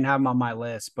me. I didn't have him on my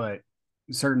list, but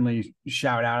certainly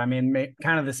shout out. I mean,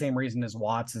 kind of the same reason as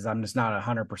Watts is I'm just not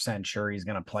 100% sure he's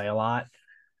going to play a lot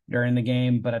during the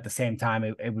game. But at the same time,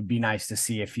 it would be nice to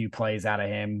see a few plays out of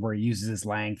him where he uses his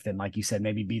length and, like you said,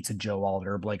 maybe beats a Joe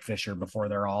Alder or Blake Fisher before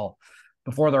they're all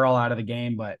out of the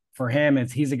game. But for him,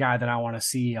 he's a guy that I want to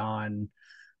see on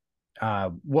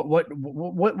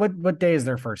what day is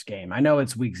their first game? I know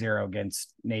it's week 0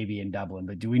 against Navy in Dublin,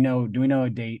 but do we know a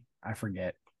date? I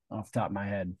forget off the top of my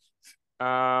head.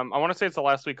 I want to say it's the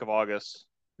last week of August.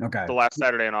 Okay. The last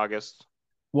Saturday in August.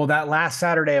 Well, that last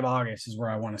Saturday of August is where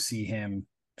I want to see him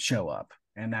show up.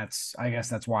 And I guess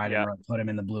that's why I didn't really put him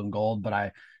in the blue and gold. But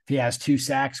if he has 2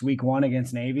 sacks week 1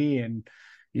 against Navy, and,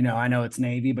 I know it's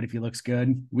Navy, but if he looks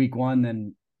good week 1,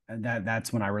 then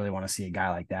that's when I really want to see a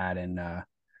guy like that. And,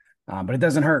 but it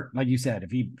doesn't hurt. Like you said, if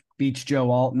he beats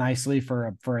Joe Alt nicely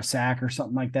for a sack or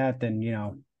something like that,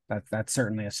 then, that's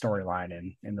certainly a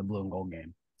storyline in the blue and gold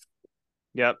game.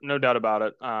 Yep, no doubt about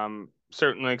it.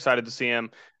 Certainly excited to see him.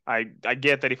 I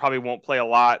get that he probably won't play a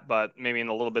lot, but maybe in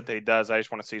a little bit that he does, I just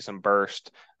want to see some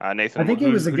burst. Nathan, I think he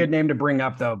was a good name to bring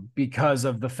up though, because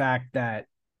of the fact that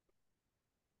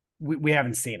we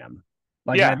haven't seen him.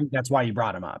 I think that's why you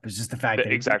brought him up. It's just the fact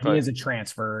that he is a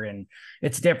transfer, and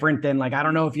it's different than I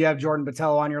don't know if you have Jordan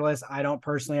Botelho on your list. I don't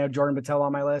personally have Jordan Botelho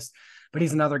on my list, but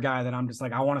he's another guy that I'm just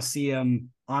I want to see him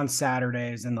on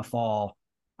Saturdays in the fall.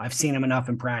 I've seen him enough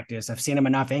in practice. I've seen him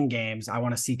enough in games. I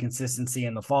want to see consistency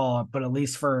in the fall, but at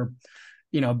least for,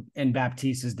 in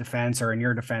Baptiste's defense or in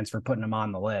your defense for putting him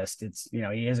on the list, it's,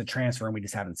 he is a transfer and we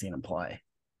just haven't seen him play.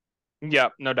 Yeah,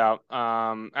 no doubt.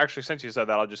 Actually, since you said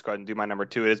that, I'll just go ahead and do my number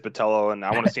 2. It is Botelho, and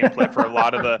I want to see him play for a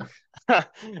lot of the.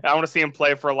 I want to see him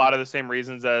play for a lot of the same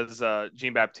reasons as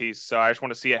Jean-Baptiste. So I just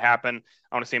want to see it happen.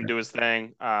 I want to see him do his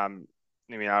thing. I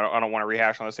don't want to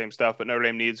rehash on the same stuff, but Notre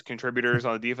Dame needs contributors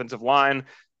on the defensive line.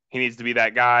 He needs to be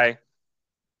that guy.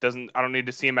 I don't need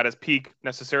to see him at his peak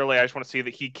necessarily. I just want to see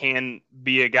that he can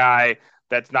be a guy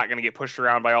that's not going to get pushed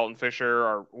around by Alton Fisher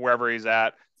or wherever he's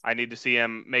at. I need to see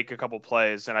him make a couple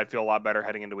plays, and I'd feel a lot better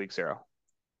heading into week 0.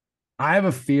 I have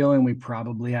a feeling we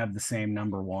probably have the same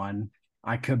number 1.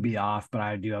 I could be off, but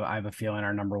I have a feeling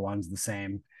our number 1's the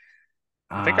same.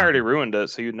 I think I already ruined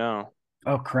it, so you'd know.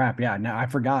 Oh crap. Yeah, no, I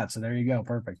forgot. So there you go.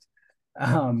 Perfect.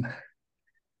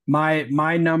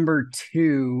 My number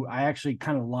 2, I actually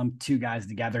kind of lumped 2 guys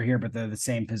together here, but they're the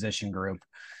same position group.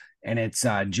 And it's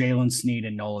Jalen Sneed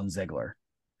and Nolan Ziegler.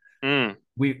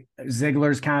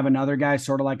 Ziegler's kind of another guy,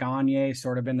 sort of like Anya,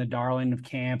 sort of been the darling of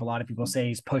camp. A lot of people say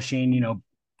he's pushing,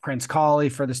 Prince Colley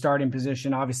for the starting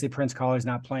position. Obviously, Prince Colley's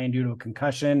not playing due to a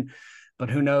concussion, but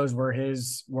who knows what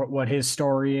his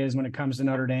story is when it comes to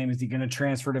Notre Dame. Is he going to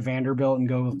transfer to Vanderbilt and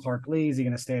go with Clark Lee? Is he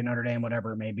going to stay at Notre Dame?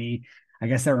 Whatever it may be. I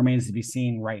guess that remains to be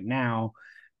seen right now.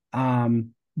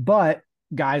 But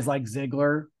guys like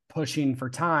Ziegler pushing for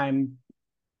time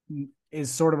is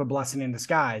sort of a blessing in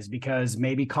disguise, because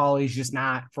maybe Colley's just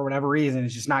not, for whatever reason,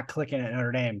 is just not clicking at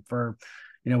Notre Dame. For,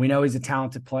 we know he's a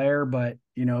talented player, but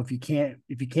if you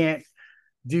can't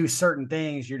do certain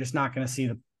things, you're just not going to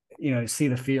see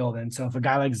the field. And so if a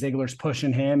guy like Ziegler's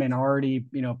pushing him and already,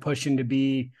 pushing to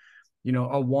be, a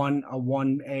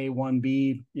 1A,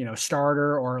 1B,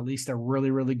 starter, or at least a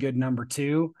really, really good number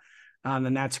 2,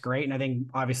 then that's great. And I think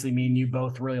obviously me and you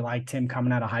both really liked him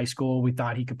coming out of high school. We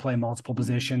thought he could play multiple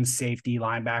positions, safety,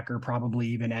 linebacker, probably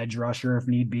even edge rusher if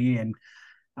need be. And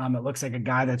it looks like a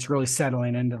guy that's really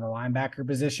settling into the linebacker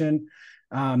position.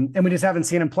 And we just haven't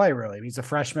seen him play really. He's a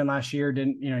freshman last year, he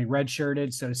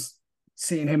redshirted. So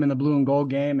seeing him in the blue and gold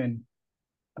game and,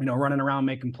 running around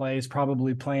making plays,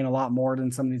 probably playing a lot more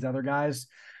than some of these other guys.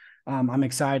 I'm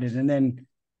excited. And then,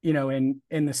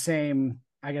 in the same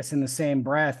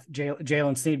breath,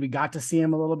 Jalen Sneed, we got to see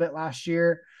him a little bit last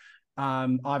year.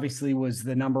 Obviously was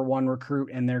the number 1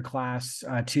 recruit in their class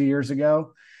 2 years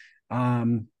ago.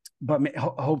 But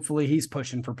hopefully he's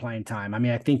pushing for playing time. I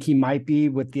mean, I think he might be,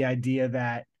 with the idea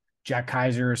that Jack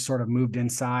Kaiser has sort of moved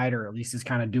inside, or at least is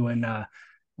kind of doing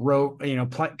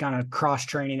kind of cross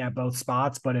training at both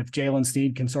spots. But if Jalen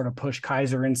Sneed can sort of push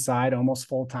Kaiser inside almost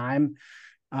full time,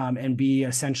 and be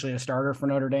essentially a starter for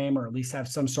Notre Dame, or at least have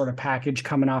some sort of package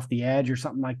coming off the edge or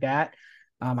something like that,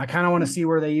 I kind of want to see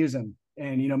where they use him.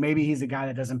 And, maybe he's a guy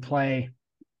that doesn't play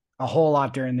a whole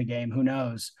lot during the game. Who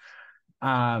knows?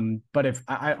 But if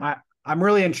I'm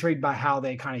really intrigued by how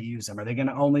they kind of use him. Are they going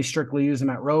to only strictly use him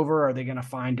at Rover? Or are they going to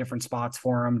find different spots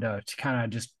for him to kind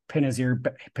of just pin his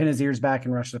ears back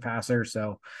and rush the passer?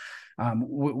 So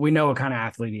we know what kind of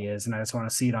athlete he is, and I just want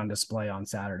to see it on display on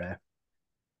Saturday.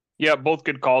 Yeah, both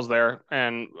good calls there.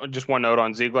 And just one note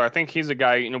on Ziegler. I think he's a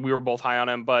guy, we were both high on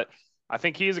him, but I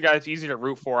think he's a guy that's easy to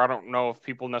root for. I don't know if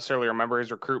people necessarily remember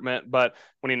his recruitment, but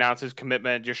when he announced his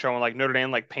commitment, just showing like Notre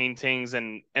Dame like paintings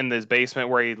and in his basement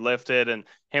where he lifted, and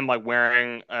him like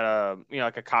wearing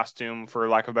like a costume, for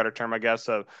lack of a better term, I guess,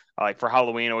 of like for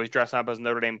Halloween, always dressing up as a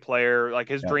Notre Dame player. Like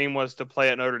his dream was to play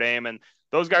at Notre Dame, and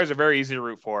those guys are very easy to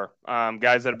root for.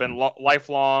 Guys that have been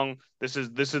lifelong. This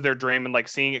is their dream, and like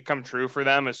seeing it come true for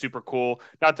them is super cool.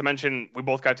 Not to mention, we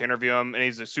both got to interview him, and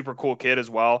he's a super cool kid as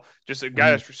well. Just a guy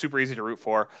that's super easy to root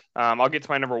for. I'll get to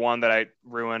my number 1 that I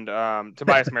ruined.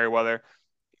 Tobias Merriweather.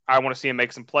 I want to see him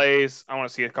make some plays. I want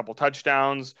to see a couple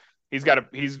touchdowns. He's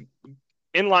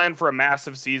in line for a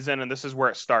massive season, and this is where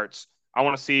it starts. I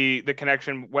want to see the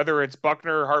connection, whether it's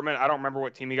Buckner or Hartman. I don't remember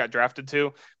what team he got drafted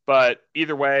to, but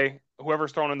either way,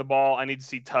 whoever's throwing in the ball, I need to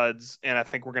see tuds, and I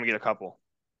think we're going to get a couple.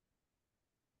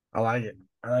 I like it.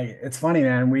 It's funny,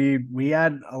 man. We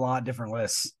had a lot of different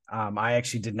lists. I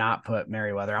actually did not put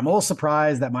Merriweather. I'm a little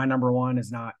surprised that my number 1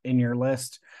 is not in your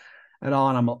list at all,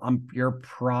 and you're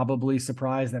probably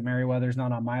surprised that Merriweather's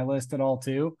not on my list at all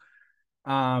too.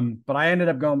 But I ended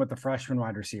up going with the freshman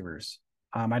wide receivers.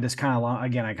 I just kind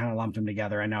of lumped them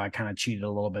together. I know I kind of cheated a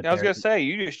little bit. I was going to say,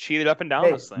 you just cheated up and down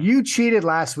this thing. You cheated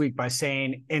last week by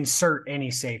saying insert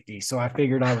any safety, so I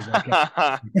figured I was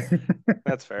okay.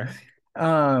 That's fair.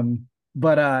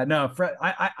 But no,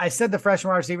 I said the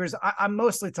freshman wide receivers. I'm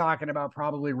mostly talking about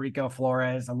probably Rico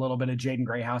Flores, a little bit of Jaden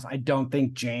Grayhouse. I don't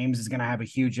think James is going to have a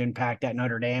huge impact at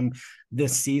Notre Dame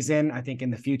this season. I think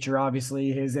in the future,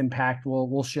 obviously, his impact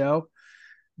will show.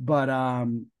 But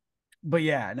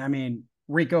yeah, I mean,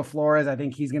 Rico Flores, I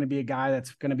think he's going to be a guy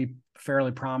that's going to be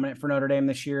fairly prominent for Notre Dame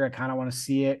this year. I kind of want to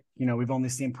see it. We've only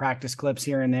seen practice clips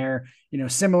here and there,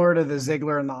 similar to the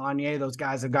Ziegler and the Anye. Those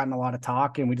guys have gotten a lot of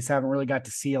talk, and we just haven't really got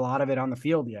to see a lot of it on the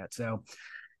field yet. So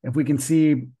if we can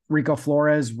see Rico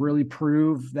Flores really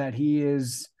prove that he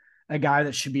is a guy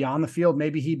that should be on the field,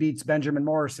 maybe he beats Benjamin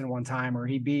Morrison one time, or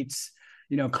he beats,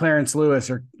 Clarence Lewis,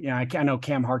 or, I know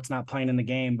Cam Hart's not playing in the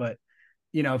game, but,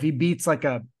 if he beats like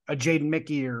a Jaden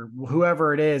Mickey or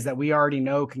whoever it is that we already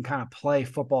know can kind of play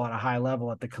football at a high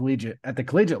level at the collegiate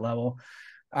level,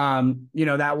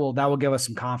 that will give us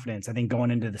some confidence, I think,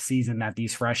 going into the season, that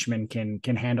these freshmen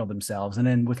can handle themselves. And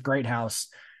then with Greathouse,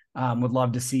 would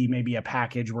love to see maybe a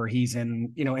package where he's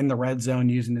in the red zone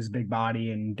using his big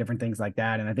body and different things like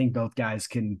that. And I think both guys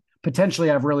can potentially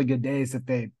have really good days if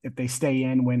they stay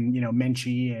in when,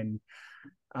 Minchie and,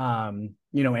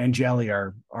 Angeli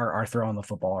are throwing the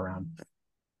football around.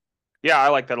 Yeah, I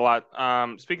like that a lot.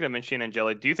 Speaking of Minchie and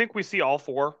Angeli, do you think we see all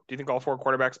 4? Do you think all 4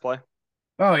 quarterbacks play?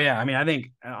 Oh yeah. I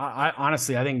mean, I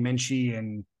honestly think Minchie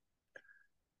and,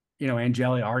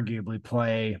 Angeli arguably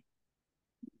play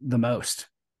the most.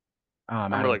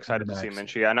 I'm really excited to see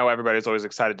Minchie. I know everybody's always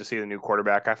excited to see the new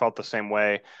quarterback. I felt the same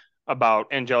way about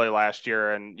Angeli last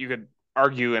year, and you could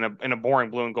argue in a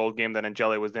boring blue and gold game that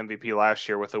Angeli was the MVP last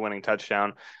year with a winning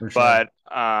touchdown. Sure. But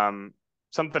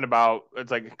something about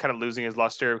it's like kind of losing his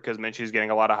luster because Minshew's getting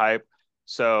a lot of hype.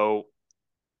 So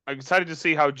I'm excited to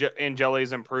see how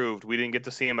Angeli's improved. We didn't get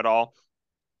to see him at all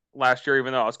last year,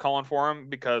 even though I was calling for him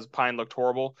because Pine looked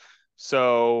horrible.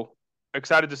 So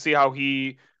excited to see how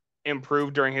he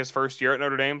improved during his first year at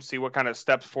Notre Dame, see what kind of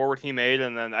steps forward he made.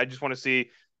 And then I just want to see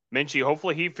Minchie.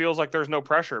 Hopefully he feels like there's no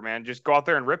pressure, man. Just go out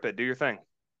there and rip it. Do your thing.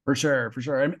 For sure, for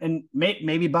sure. And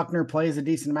maybe Buckner plays a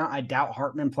decent amount. I doubt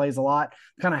Hartman plays a lot.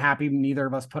 I'm kind of happy neither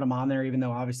of us put him on there, even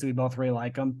though obviously we both really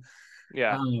like him.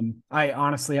 Yeah. I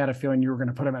honestly had a feeling you were going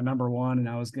to put him at number one,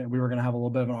 and we were going to have a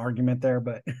little bit of an argument there,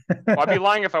 but well, I'd be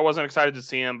lying if I wasn't excited to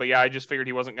see him. But yeah, I just figured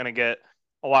he wasn't going to get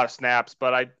a lot of snaps,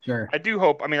 but I do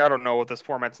hope. I mean, I don't know what this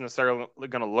format's necessarily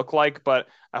going to look like, but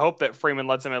I hope that Freeman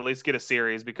lets him at least get a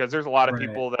series because there's a lot of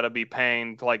people that'll be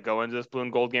paying to like go into this blue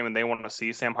and gold game and they want to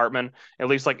see Sam Hartman at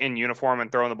least like in uniform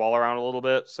and throwing the ball around a little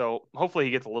bit. So hopefully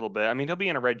he gets a little bit. I mean, he'll be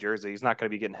in a red jersey. He's not going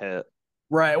to be getting hit.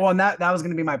 Right. Well, and that was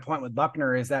going to be my point with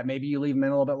Buckner is that maybe you leave him in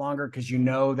a little bit longer because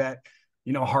that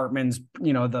Hartman's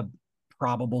the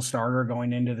probable starter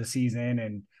going into the season,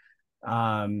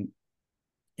 and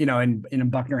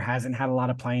and Buckner hasn't had a lot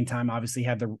of playing time. Obviously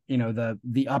had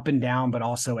the up and down, but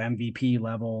also MVP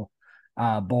level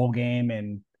bowl game.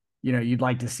 And, you'd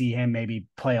like to see him maybe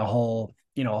play a whole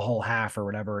half or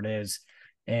whatever it is.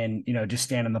 And, just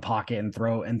stand in the pocket and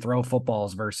throw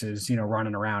footballs versus,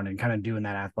 running around and kind of doing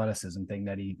that athleticism thing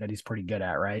that he's pretty good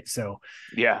at. Right. So,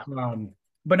 yeah.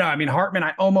 But no, I mean, Hartman,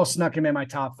 I almost snuck him in my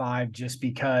top 5 just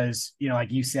because,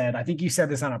 like you said, I think you said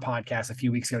this on a podcast a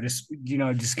few weeks ago, just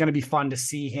going to be fun to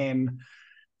see him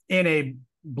in a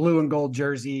blue and gold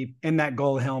jersey, in that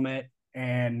gold helmet,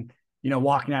 and,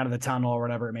 walking out of the tunnel or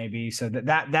whatever it may be. So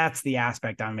that's the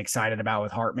aspect I'm excited about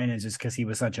with Hartman, is just because he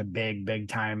was such a big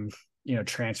time,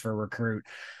 transfer recruit.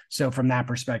 So from that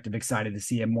perspective, excited to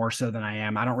see him more so than I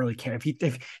am. I don't really care if he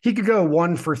could go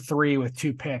 1 for 3 with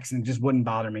 2 picks and it just wouldn't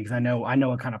bother me because I know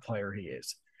what kind of player he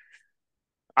is.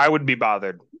 I would be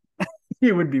bothered.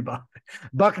 He would be bothered.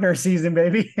 Buckner season,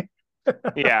 baby.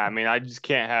 Yeah, I mean, I just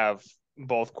can't have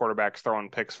both quarterbacks throwing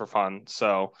picks for fun.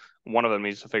 So one of them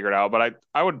needs to figure it out. But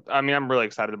I'm really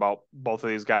excited about both of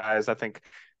these guys. I think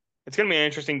it's going to be an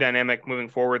interesting dynamic moving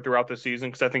forward throughout the season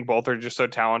because I think both are just so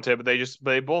talented, but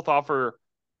they both offer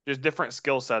just different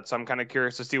skill sets. So I'm kind of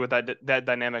curious to see what that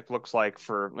dynamic looks like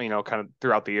for, kind of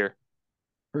throughout the year.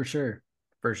 For sure.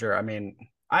 I mean,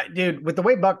 dude, with the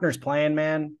way Buckner's playing,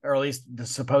 man, or at least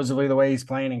supposedly the way he's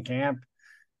playing in camp,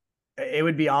 it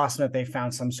would be awesome if they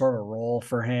found some sort of role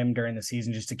for him during the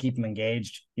season just to keep him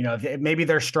engaged. If maybe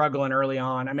they're struggling early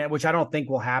on. I mean, which I don't think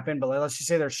will happen, but let's just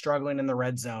say they're struggling in the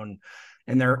red zone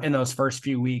and they're in those first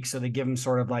few weeks. So they give him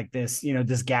sort of like this,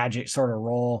 this gadget sort of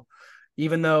role,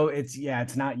 even though it's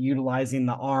not utilizing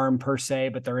the arm per se,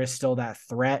 but there is still that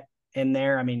threat in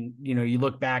there. I mean, you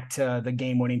look back to the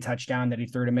game-winning touchdown that he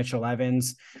threw to Mitchell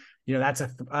Evans, that's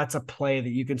a play that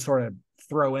you can sort of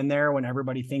throw in there when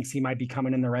everybody thinks he might be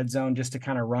coming in the red zone just to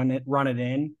kind of run it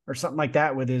in or something like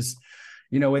that with his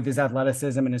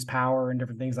athleticism and his power and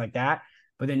different things like that.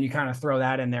 But then you kind of throw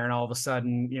that in there and all of a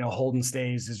sudden, Holden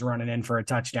Stays is running in for a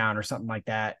touchdown or something like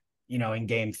that, in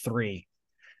game 3.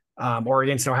 Or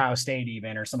against Ohio State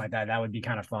even, or something like that. That would be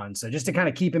kind of fun. So just to kind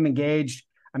of keep him engaged.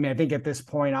 I mean, I think at this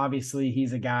point, obviously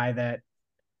he's a guy that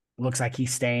looks like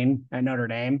he's staying at Notre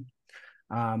Dame.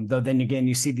 Though then again,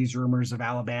 you see these rumors of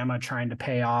Alabama trying to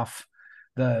pay off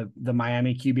the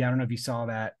Miami QB. I don't know if you saw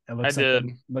that. It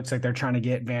looks like they're trying to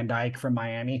get Van Dyke from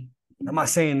Miami. I'm not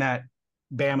saying that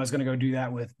Bama's going to go do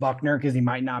that with Buckner because he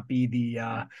might not be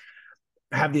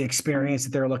have the experience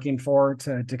that they're looking for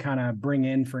to kind of bring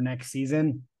in for next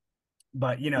season.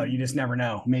 But, you just never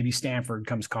know. Maybe Stanford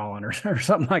comes calling or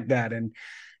something like that. And,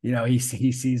 he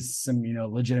sees some,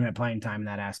 legitimate playing time in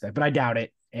that aspect, but I doubt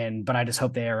it. But I just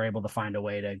hope they are able to find a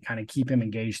way to kind of keep him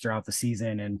engaged throughout the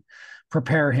season and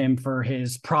prepare him for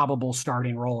his probable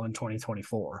starting role in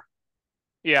 2024.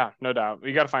 Yeah, no doubt.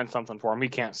 You got to find something for him. He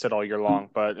can't sit all year long.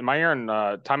 But am I hearing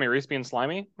Tommy Rees being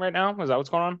slimy right now? Is that what's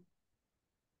going on?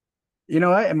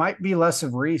 It might be less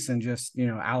of Rees and just,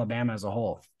 Alabama as a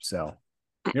whole. So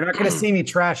you're not going to see me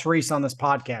trash Rees on this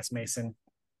podcast, Mason.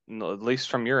 No, at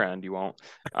least from your end, you won't.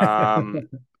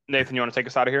 Nathan, you want to take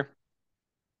us out of here?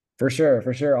 For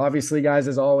sure. Obviously, guys,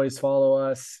 as always, follow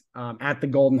us at the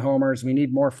Golden Homers. We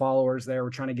need more followers there.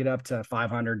 We're trying to get up to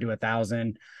 500 to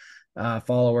 1,000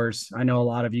 followers. I know a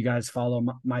lot of you guys follow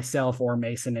myself or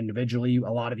Mason individually. A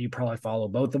lot of you probably follow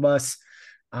both of us.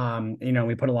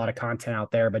 We put a lot of content out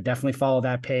there, but definitely follow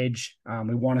that page.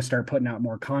 We want to start putting out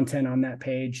more content on that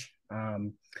page.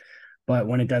 But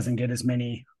when it doesn't get as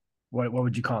many what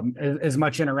would you call it? As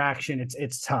much interaction.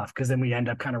 It's tough because then we end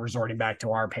up kind of resorting back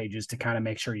to our pages to kind of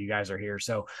make sure you guys are here.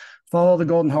 So follow the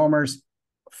Golden Homers,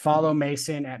 follow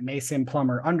Mason at Mason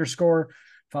Plummer _.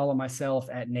 Follow myself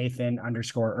at Nathan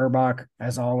 _Urbach.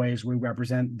 As always, we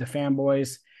represent the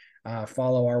fanboys.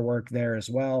 Follow our work there as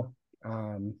well.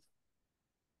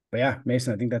 But yeah,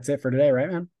 Mason, I think that's it for today,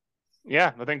 right, man?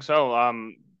 Yeah, I think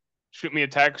so. Shoot me a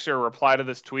text or reply to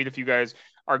this tweet if you guys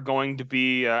are going to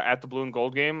be at the Blue and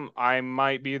Gold game. I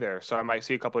might be there, so I might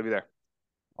see a couple of you there.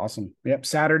 Awesome. Yep,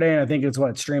 Saturday, and I think it's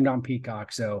streamed on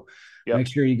Peacock. So make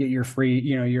sure you get your free,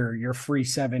 your free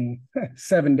 7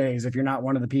 days. If you're not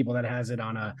one of the people that has it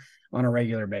on a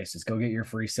regular basis, go get your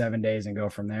free 7 days and go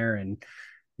from there. And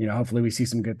hopefully we see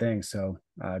some good things. So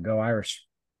go Irish.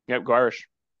 Yep, go Irish.